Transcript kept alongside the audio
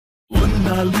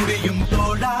உன்னால் முடியும்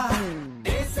தோழா.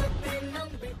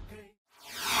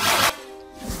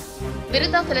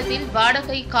 விருத்தாசலத்தில்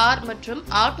வாடகை கார் மற்றும்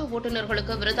ஆட்டோ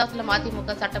ஓட்டுநர்களுக்கு விருத்தாசலம்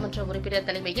அதிமுக சட்டமன்ற உறுப்பினர்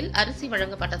தலைமையில் அரிசி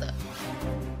வழங்கப்பட்டது.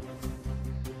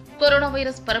 கொரோனா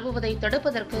வைரஸ் பரவுவதை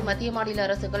தடுப்பதற்கு மத்திய மாநில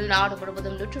அரசுகள் நாடு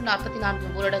முழுவதும்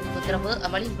 144 ஊரடங்கு உத்தரவு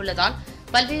அமலில் உள்ளதால்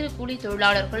பல்வேறு கூலி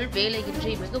தொழிலாளர்கள்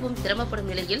வேலையின்றி மிகவும்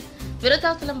சிரமப்படும் நிலையில்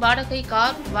விருத்தாசலம் வாடகை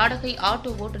கார், வாடகை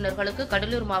ஆட்டோ ஓட்டுநர்களுக்கு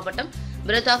கடலூர் மாவட்டம்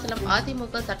விருத்தாசலம்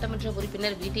அதிமுக சட்டமன்ற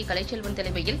உறுப்பினர் வி டி கலைச்செல்வன்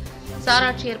தலைமையில்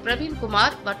சாராட்சியர்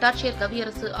பிரவீன்குமார், வட்டாட்சியர்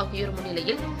கவியரசு ஆகியோர்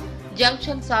முன்னிலையில்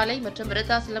ஜங்ஷன் சாலை மற்றும்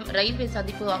விருத்தாசலம் ரயில்வே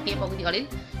சந்திப்பு ஆகிய பகுதிகளில்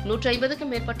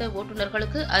 150க்கும் மேற்பட்ட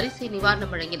ஓட்டுநர்களுக்கு அரிசி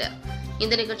நிவாரணம் வழங்கினர்.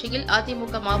 இந்த நிகழ்ச்சியில்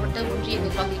அதிமுக மாவட்ட ஒன்றிய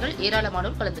நிர்வாகிகள்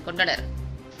ஏராளமானோர் கலந்து கொண்டனர்.